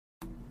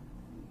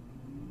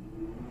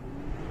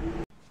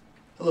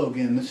Hello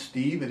again, this is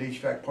Steve at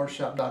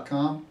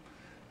HVACpartshop.com.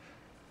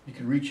 You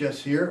can reach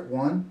us here at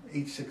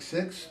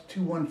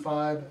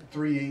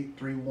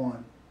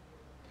 1-866-215-3831.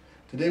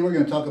 Today we're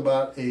going to talk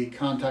about a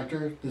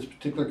contactor. This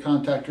particular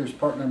contactor's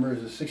part number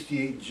is a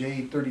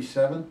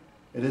 68J37.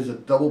 It is a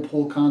double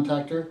pull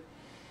contactor.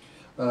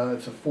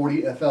 It's a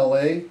 40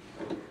 FLA.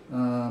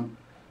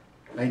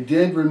 I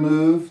did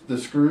remove the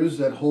screws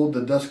that hold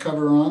the dust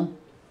cover on.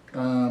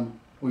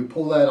 We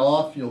pull that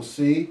off, you'll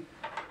see.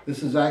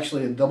 This is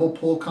actually a double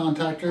pull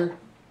contactor.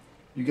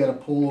 You got to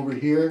pull over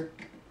here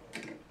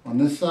on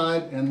this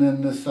side and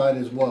then this side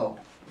as well.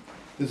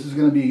 This is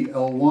going to be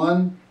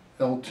L1,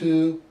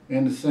 L2,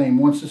 and the same.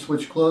 Once the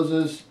switch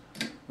closes,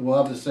 we'll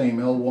have the same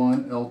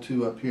L1,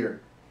 L2 up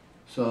here.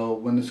 So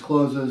when this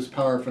closes,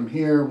 power from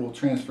here will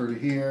transfer to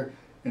here,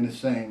 and the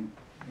same.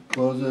 It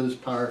closes,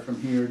 power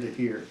from here to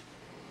here.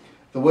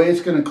 The way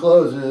it's going to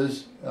close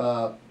is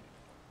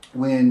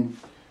when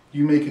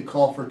you make a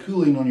call for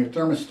cooling on your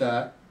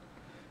thermostat,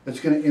 it's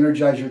going to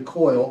energize your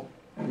coil.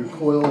 Your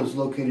coil is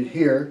located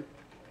here,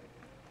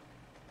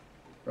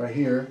 right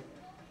here.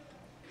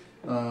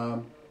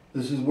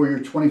 This is where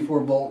your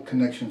 24 volt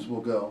connections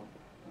will go.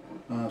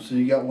 So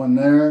you got one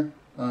there,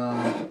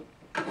 and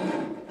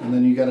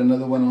then you got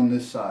another one on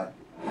this side.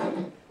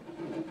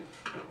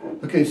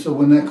 Okay, so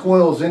when that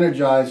coil is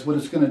energized, what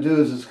it's going to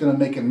do is it's going to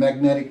make a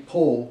magnetic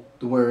pull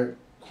to where it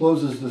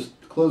closes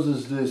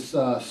this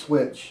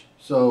switch.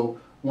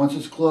 So once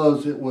it's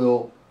closed, it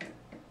will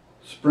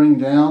spring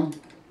down.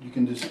 You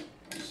can just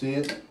see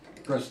it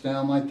press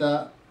down like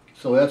that.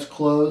 So that's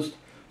closed.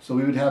 So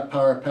we would have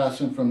power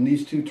passing from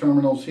these two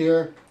terminals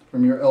here,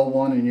 from your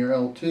L1 and your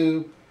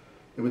L2.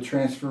 It would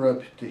transfer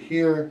up to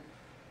here.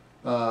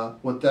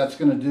 What that's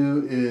going to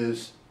do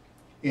is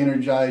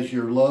energize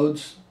your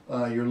loads.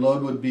 Your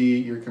load would be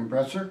your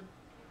compressor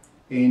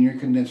and your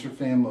condenser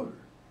fan motor.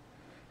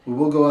 We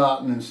will go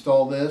out and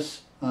install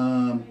this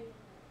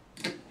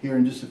here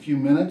in just a few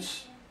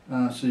minutes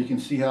so you can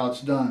see how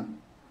it's done.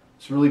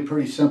 It's really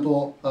pretty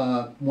simple.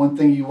 One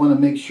thing you want to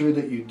make sure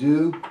that you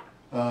do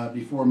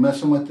before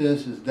messing with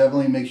this is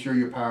definitely make sure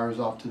your power is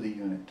off to the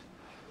unit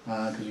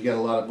because you got a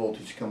lot of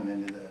voltage coming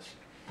into this.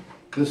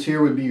 This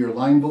here would be your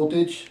line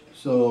voltage.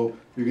 So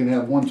you're going to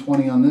have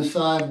 120 on this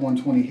side,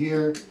 120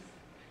 here.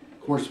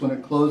 Of course, when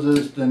it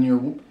closes, then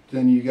you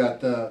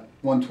got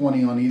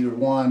 120 on either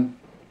one.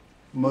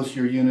 Most of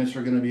your units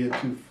are going to be a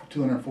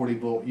 240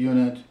 volt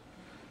unit.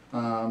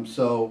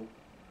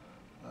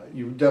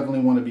 You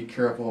definitely want to be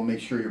careful and make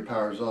sure your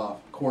power is off.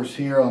 Of course,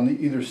 here on the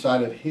either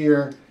side of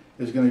here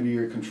is going to be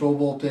your control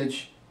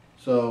voltage,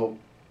 so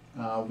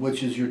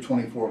which is your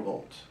 24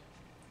 volts.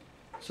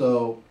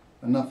 So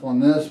enough on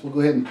this. We'll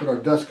go ahead and put our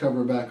dust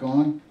cover back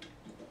on,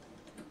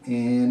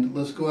 and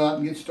let's go out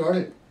and get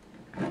started.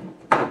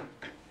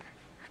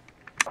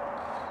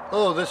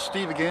 Hello, this is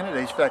Steve again at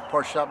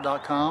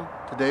HVACpartshop.com.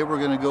 Today we're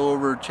going to go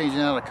over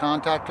changing out a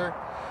contactor.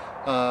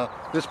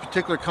 This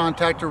particular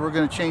contactor we're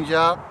going to change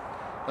out.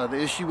 The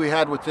issue we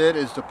had with it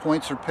is the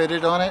points are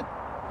pitted on it.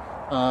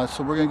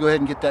 So we're going to go ahead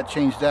and get that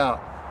changed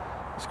out.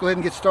 Let's go ahead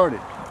and get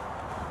started.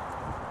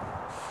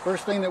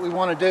 First thing that we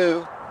want to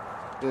do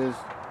is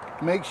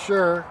make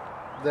sure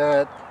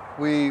that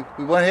we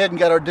went ahead and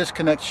got our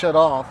disconnect shut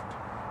off.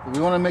 But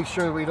we want to make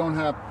sure that we don't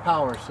have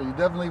power. So you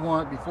definitely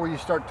want, before you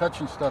start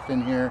touching stuff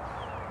in here,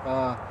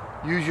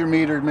 use your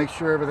meter to make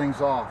sure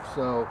everything's off.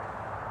 So,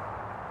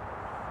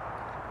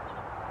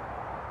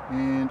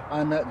 and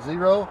I'm at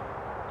 0.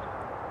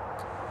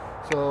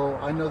 So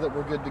I know that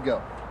we're good to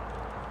go.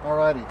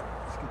 Alrighty,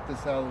 let's get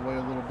this out of the way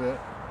a little bit.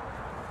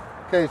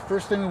 Okay,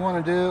 first thing we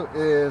want to do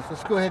is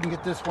let's go ahead and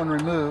get this one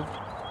removed.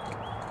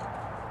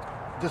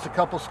 Just a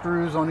couple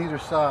screws on either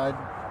side.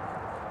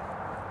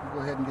 We'll go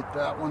ahead and get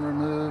that one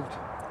removed.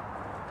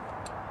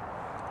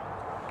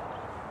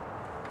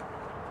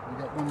 We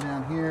got one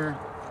down here.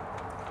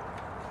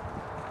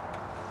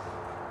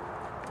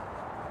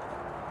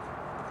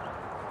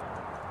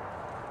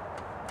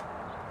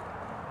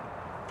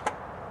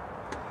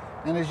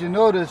 And as you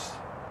notice,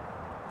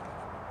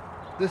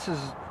 this is,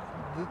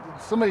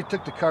 somebody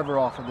took the cover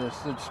off of this.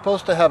 It's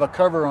supposed to have a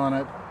cover on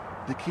it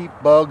to keep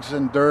bugs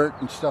and dirt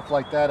and stuff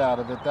like that out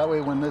of it. That way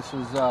when this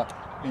is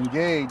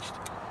engaged,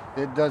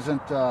 it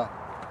doesn't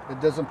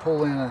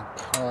pull in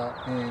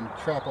and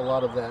trap a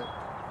lot of that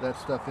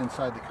stuff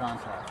inside the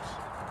contacts.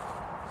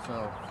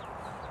 So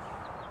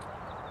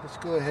let's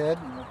go ahead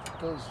and we'll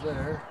put those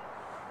there.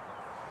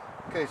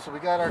 Okay, so we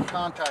got our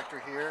contactor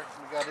here.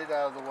 We got it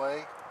out of the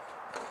way.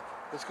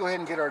 Let's go ahead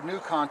and get our new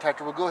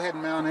contactor. We'll go ahead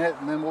and mount it,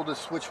 and then we'll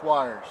just switch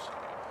wires.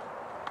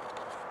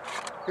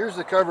 Here's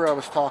the cover I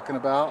was talking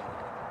about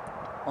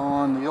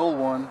on the old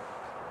one,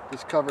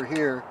 this cover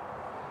here.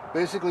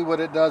 Basically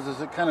what it does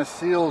is it kind of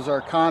seals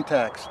our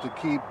contacts to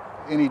keep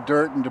any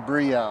dirt and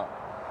debris out.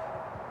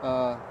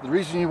 The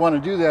reason you want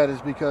to do that is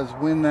because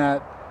when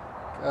that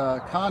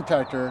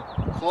contactor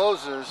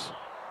closes,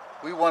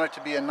 we want it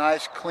to be a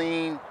nice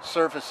clean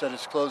surface that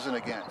it's closing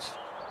against.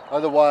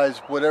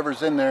 Otherwise,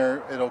 whatever's in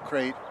there, it'll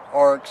create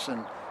arcs,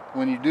 and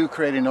when you do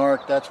create an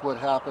arc, that's what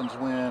happens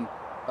when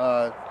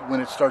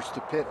when it starts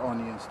to pit on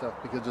you and stuff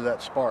because of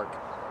that spark.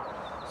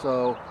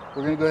 So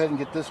we're going to go ahead and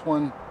get this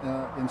one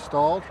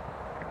installed.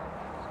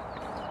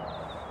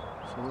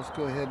 So let's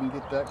go ahead and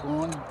get that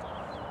going.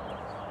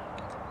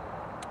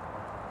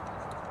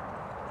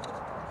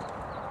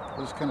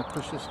 We'll just kind of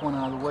push this one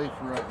out of the way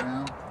for right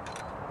now.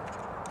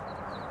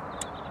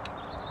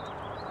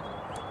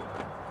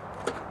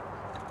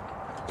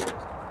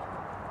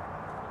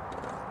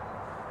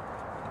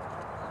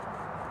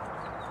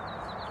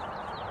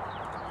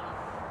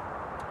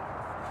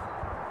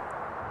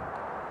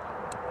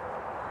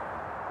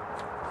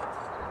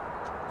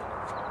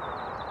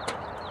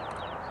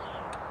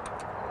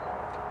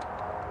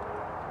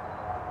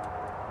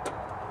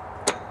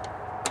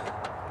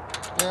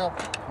 Yep,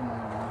 come on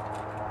now.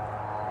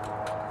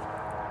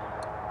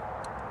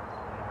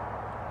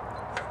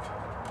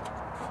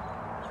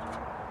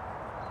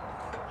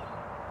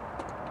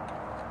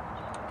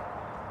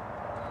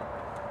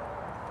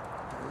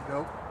 There we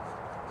go.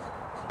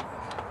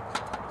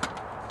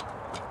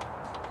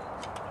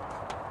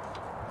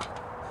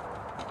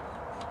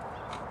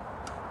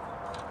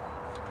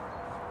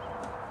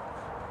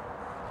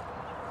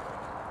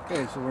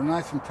 Okay, so we're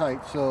nice and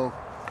tight. So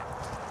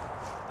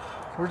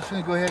we're just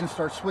going to go ahead and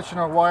start switching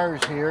our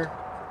wires here.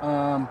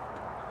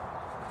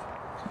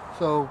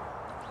 So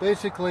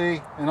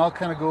basically, and I'll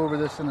kind of go over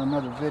this in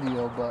another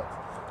video, but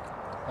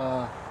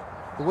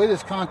the way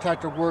this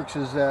contactor works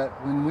is that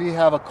when we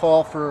have a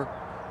call for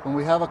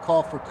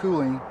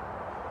cooling,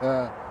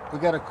 we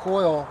got a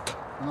coil,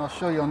 and I'll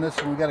show you on this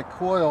one. We got a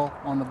coil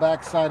on the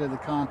back side of the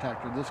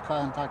contactor. This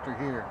contactor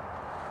here.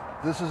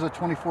 This is a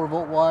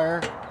 24-volt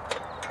wire,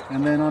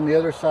 and then on the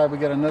other side we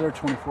got another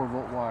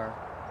 24-volt wire.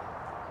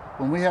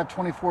 When we have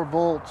 24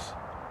 volts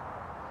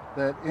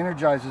that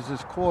energizes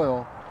this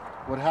coil,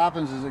 what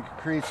happens is it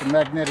creates a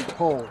magnetic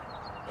pole.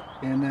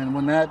 And then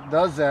when that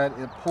does that,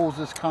 it pulls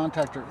this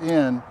contactor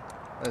in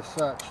as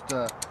such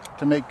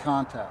to make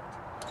contact.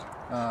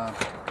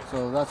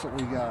 So that's what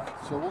we got.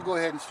 So we'll go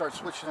ahead and start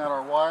switching out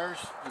our wires,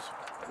 just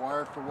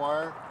wire for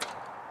wire.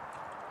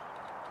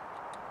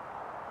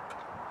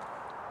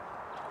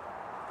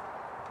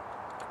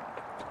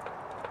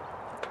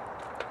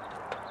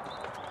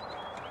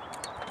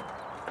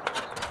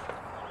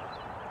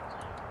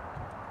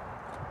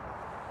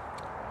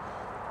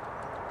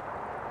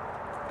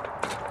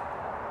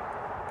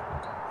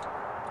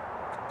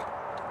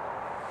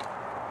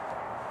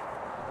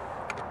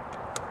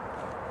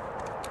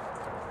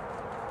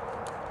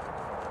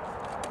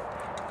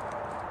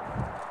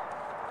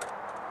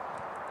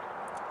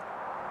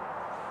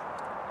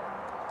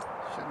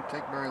 Shouldn't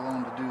take very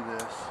long to do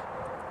this.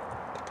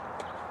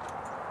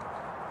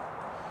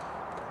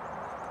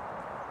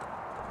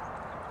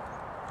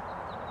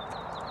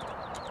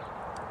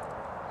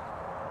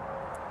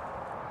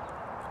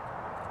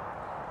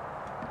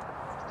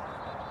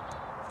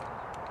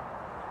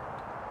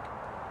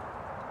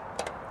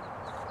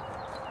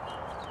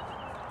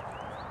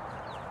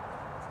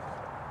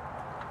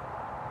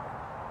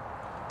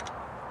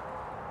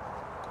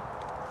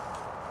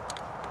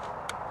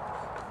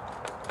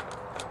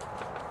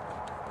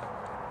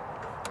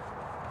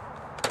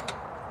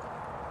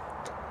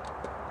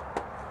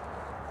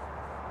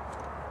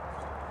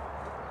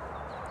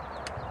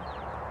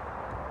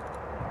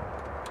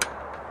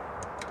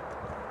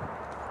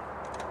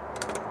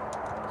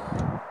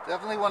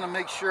 Definitely want to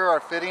make sure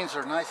our fittings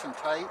are nice and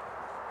tight.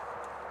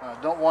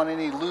 Don't want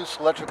any loose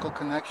electrical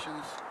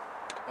connections.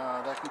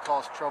 That can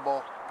cause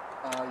trouble.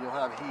 You'll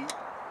have heat.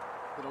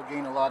 It'll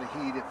gain a lot of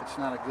heat if it's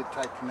not a good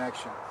tight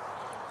connection.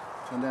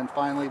 And then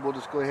finally we'll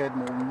just go ahead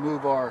and we'll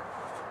remove our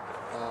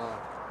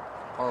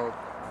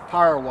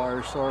power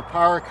wires. So our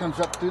power comes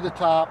up through the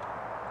top.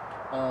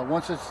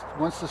 Once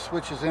the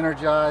switch is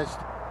energized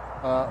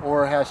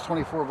or has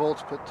 24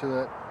 volts put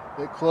to it,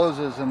 it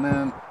closes, and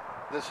then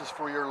this is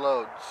for your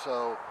load.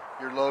 So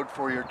your load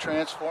for your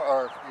transformer,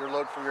 or your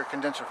load for your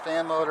condenser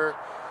fan motor,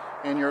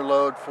 and your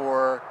load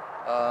for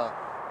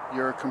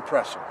your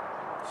compressor.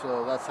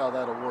 So that's how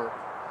that'll work.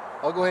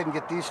 I'll go ahead and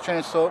get these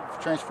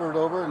transferred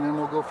over, and then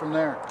we'll go from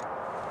there.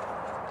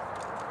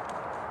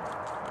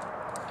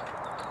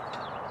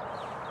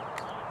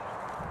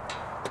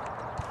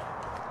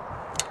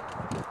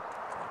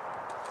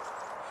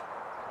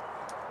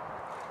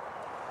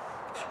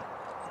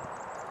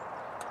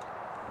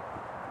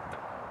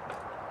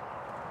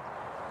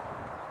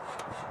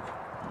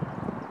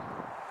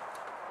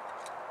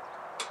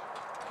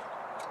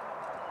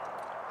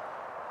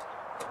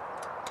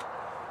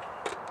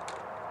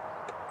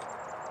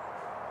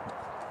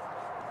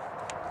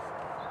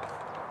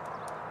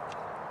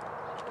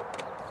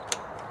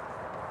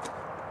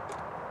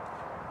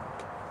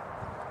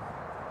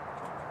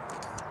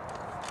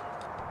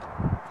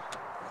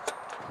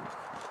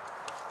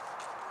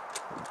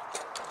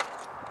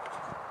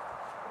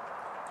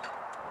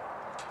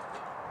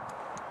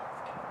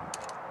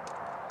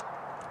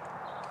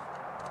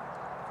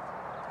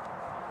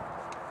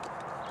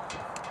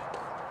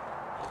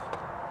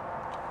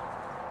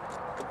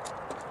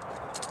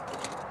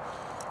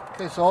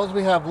 Okay, so all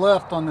we have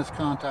left on this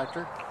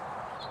contactor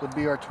would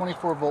be our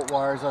 24 volt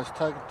wires. I was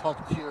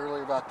talking to you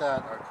earlier about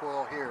that, our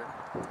coil here.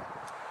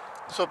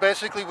 So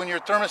basically when your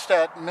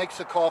thermostat makes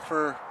a call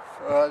for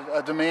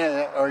a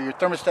demand, or your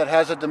thermostat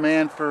has a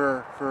demand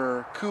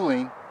for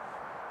cooling,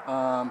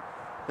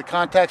 the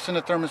contacts in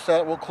the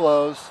thermostat will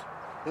close.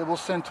 It will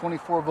send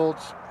 24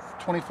 volts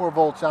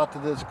out to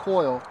this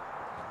coil.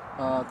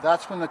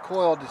 That's when the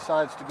coil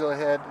decides to go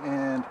ahead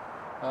and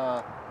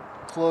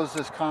close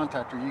this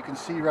contactor. You can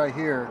see right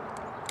here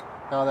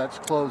how that's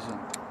closing.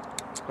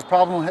 The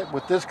problem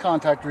with this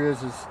contactor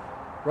is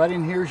right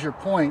in here's your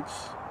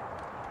points.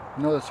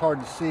 I know it's hard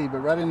to see, but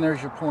right in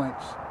there's your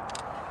points.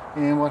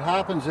 And what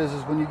happens is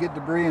when you get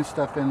debris and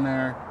stuff in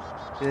there,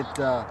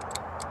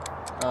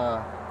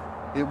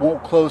 it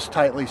won't close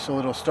tightly, so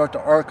it'll start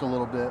to arc a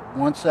little bit.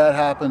 Once that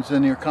happens,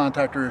 then your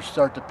contactor will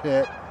start to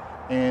pit,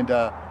 and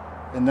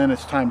then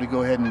it's time to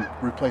go ahead and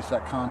replace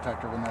that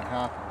contactor when that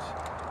happens.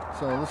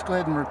 So let's go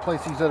ahead and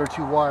replace these other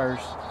two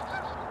wires.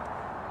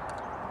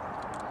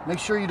 Make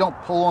sure you don't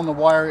pull on the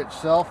wire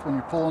itself when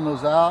you're pulling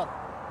those out.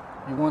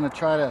 You want to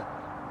try to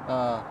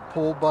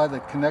pull by the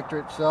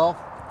connector itself.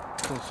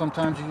 So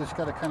sometimes you just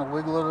got to kind of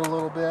wiggle it a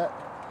little bit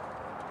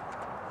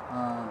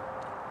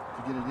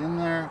to get it in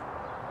there.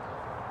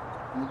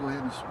 We'll go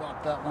ahead and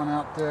swap that one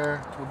out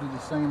there. We'll do the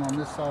same on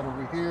this side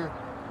over here.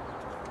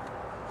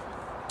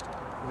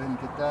 Go ahead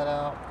and get that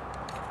out.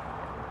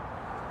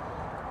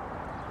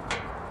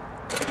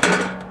 So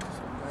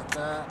we got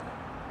that.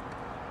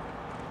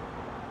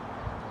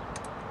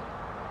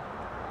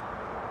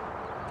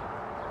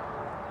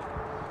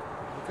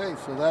 Okay,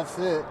 so that's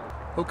it.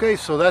 Okay,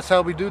 so that's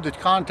how we do the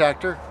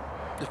contactor.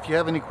 If you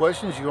have any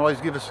questions, you can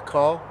always give us a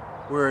call.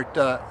 We're at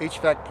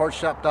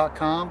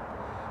HVACpartshop.com.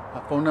 My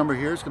phone number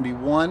here is going to be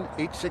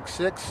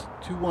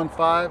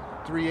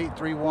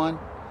 1-866-215-3831.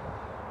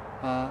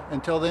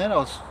 Until then,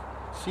 I'll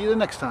see you the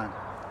next time.